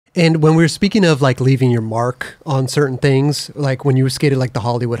And when we were speaking of like leaving your mark on certain things, like when you skated like the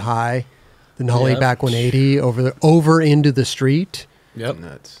Hollywood High, the Nollie back 180 over into the street. Yep.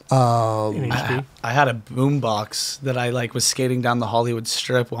 Nuts. I had a boom box that I like was skating down the Hollywood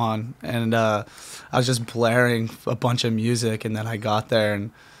Strip on, and I was just blaring a bunch of music, and then I got there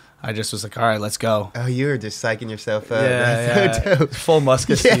and I just was like, all right, let's go. Oh, you were just psyching yourself up. Yeah, That's so dope. Full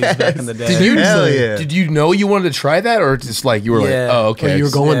musket skis back in the day. Did you know you wanted to try that, or just like you were like, oh, okay, you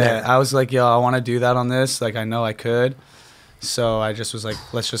were going there? I was like, yo, I want to do that on this. Like, I know I could. So I just was like,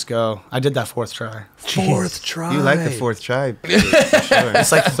 let's just go. I did that fourth try. Fourth try. You like the fourth try. For sure.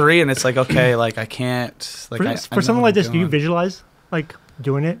 It's like 3, and it's like, okay, like I can't. Like for something like this, do you visualize like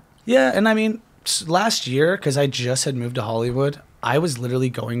doing it? Yeah, and I mean, last year, because I just had moved to Hollywood, I was literally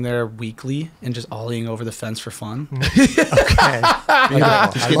going there weekly and just ollieing over the fence for fun. Okay.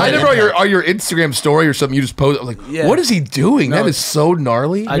 I never on your Instagram story or something you just post. I'm like, what is he doing? That is so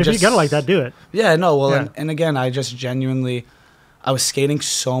gnarly. If you got it like that, do it. Yeah, no, well, and again, I just genuinely, I was skating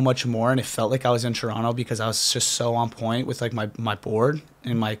so much more, and it felt like I was in Toronto because I was just so on point with like my board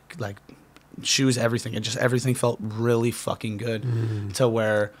and my like shoes, everything. Everything felt really fucking good to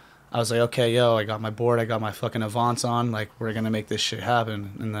where I was like, okay, yo, I got my board, I got my fucking Avance on, like we're gonna make this shit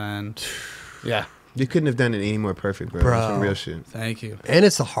happen. And then, yeah. You couldn't have done it any more perfect, bro. That's some real shit. Thank you. And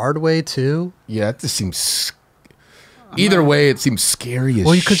it's the hard way too. Yeah, it just seems. Either way, it seems scary as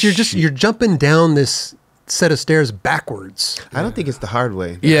well, because you're jumping down this set of stairs backwards. I don't think it's the hard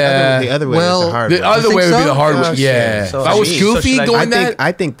way. Yeah. The other way is the hard way. The other way would be the hard way. Gosh, Yeah. So if I was goofy going that.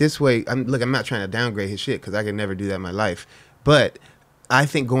 I think this way. I'm not trying to downgrade his shit because I could never do that in my life. But I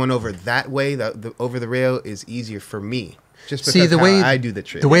think going over that way, over the rail, is easier for me. Just because the way I do the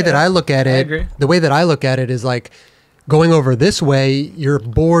trick. The way that I look at it, agree. the way that I look at it is like going over this way. Your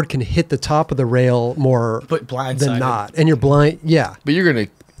board can hit the top of the rail more But blindsided. than not, and you're blind. Yeah, But you're gonna.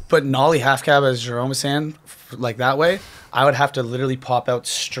 But nollie half cab, as Jerome was saying, like that way, I would have to literally pop out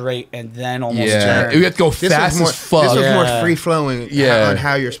straight and then almost turn. You have to go fast as fuck. This was more Yeah. free flowing Yeah. on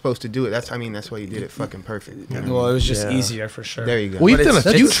how you're supposed to do it. That's why you did it fucking perfect. You know? Well, it was just easier for sure. There you go. Well, you've But done a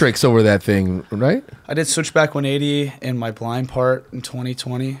it's- few it's- tricks over that thing, right? I did switchback 180 in my blind part in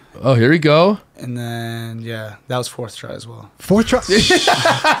 2020. Oh, here we go. And then, yeah, that was fourth try as well. fourth try. Swear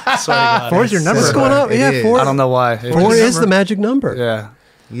to God. 4 is your number. What's going on? It Yeah, is. four. I don't know why. Four is the magic number. Yeah.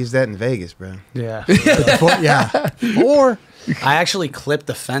 Use that in Vegas, bro. Yeah. Yeah, four. I actually clipped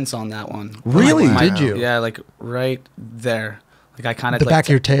the fence on that one. Really? Like, Did you? Yeah, like right there. Like I kind of The back of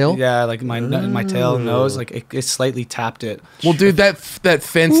your tail? Yeah, like my tail and nose, like it slightly tapped it. Well, dude, that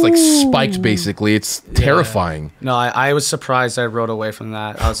fence like spiked basically. It's terrifying. No, I was surprised I rode away from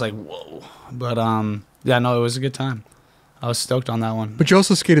that. I was like, whoa. But yeah, no, it was a good time. I was stoked on that one. But you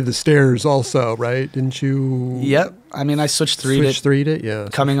also skated the stairs, also, right? Didn't you? Yep. I mean, I switched three'd it. Yeah.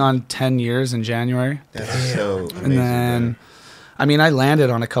 Coming on 10 years in January. That's so amazing. And then, bro. I mean, I landed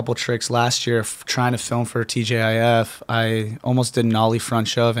on a couple tricks last year trying to film for TJIF. I almost did nollie front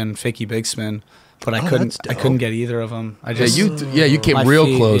shove and fakie big spin, but I couldn't. that's I couldn't dope. get either of them. I just You came my real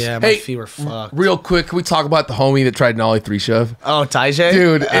feet- close. Yeah, my Hey, feet were fucked. real quick, can we talk about the homie that tried nollie 3 shove? Oh, Tajay,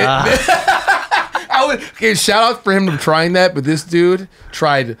 Dude, okay, shout out for him for trying that, but this dude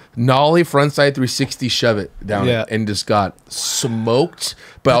tried nollie frontside 360 shove it down and just got smoked.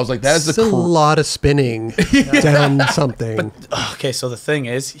 But I was like, that is It's a lot of spinning down something. Okay, so the thing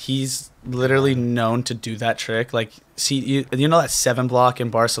is, he's literally known to do that trick. Like, see, you know that 7 block in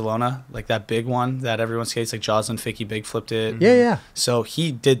Barcelona, like that big one that everyone skates, like Jocelyn Ficky big flipped it. Yeah. So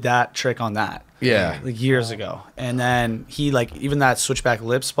he did that trick on that. Yeah. Like years ago. And then he, like, even that switchback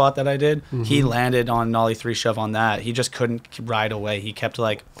lip spot that I did, he landed on nollie 3 shove on that. He just couldn't ride away. He kept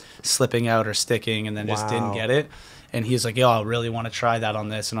like slipping out or sticking and then just didn't get it. And he's like, yo, I really want to try that on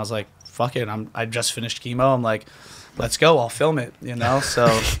this. And I was like, fuck it. I just finished chemo. I'm like, let's go. I'll film it, you know?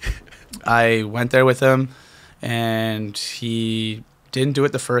 So I went there with him and he didn't do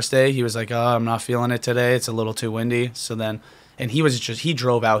it the first day. He was like, oh, I'm not feeling it today. It's a little too windy. So then, and he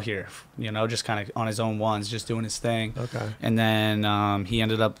drove out here, you know, just kind of on his own ones, just doing his thing. Okay. And then he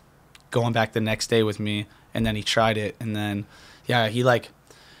ended up going back the next day with me and then he tried it. And then, yeah, he like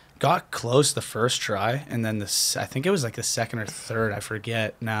got close the first try, and then I think it was like the second or third, I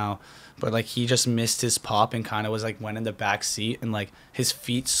forget now, but like he just missed his pop and kind of was like went in the back seat and like his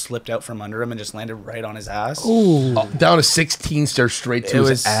feet slipped out from under him and just landed right on his ass. Ooh. Down a 16 stair straight to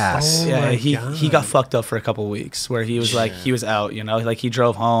his ass. Yeah, he got fucked up for a couple weeks where he was like he was out, you know, like he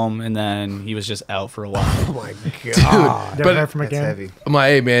drove home and then he was just out for a while. Oh my god! Never but heard from That's again. heavy. I'm like,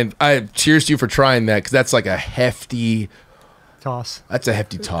 hey man, I cheers to you for trying that because that's like a hefty. toss. That's a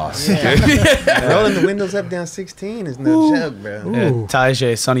hefty toss. Rolling the windows up down 16 is no joke, bro. Yeah,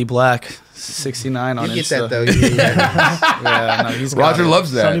 Tajay, Sunny Black, 69 on You get Insta. that though. Yeah. Yeah, no, he's got Roger it.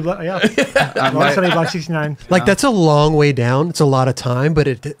 loves that. Sunny Black, yeah. Sunny Black 69. Like that's a long way down. It's a lot of time, but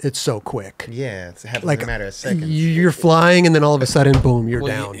it's so quick. Yeah, it happens Like in a matter of seconds. you're flying, and then all of a sudden, boom, you're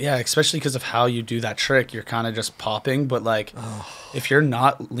Well, down. yeah, especially because of how you do that trick. You're kind of just popping, but like if you're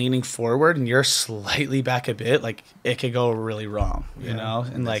not leaning forward and you're slightly back a bit, like it could go really wrong, you know?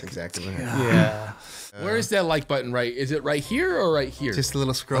 And That's like, exactly what yeah. Where is that like button? Right? Is it right here or right here? Just a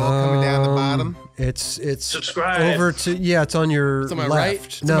little scroll coming down the bottom. It's Subscribe. over to It's on your It's on my left. right?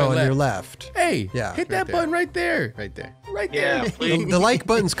 It's on No, my on your left. hey, Yeah. hit that there. button right there. Right there. Right Yeah, there. please. The like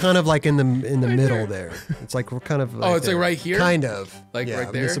button's kind of like in the middle there. It's like we're kind of. Oh, it's like there. right here? Kind of. Like yeah, right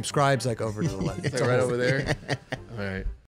and there? The subscribe's like over to the left. It's like right over there. All right.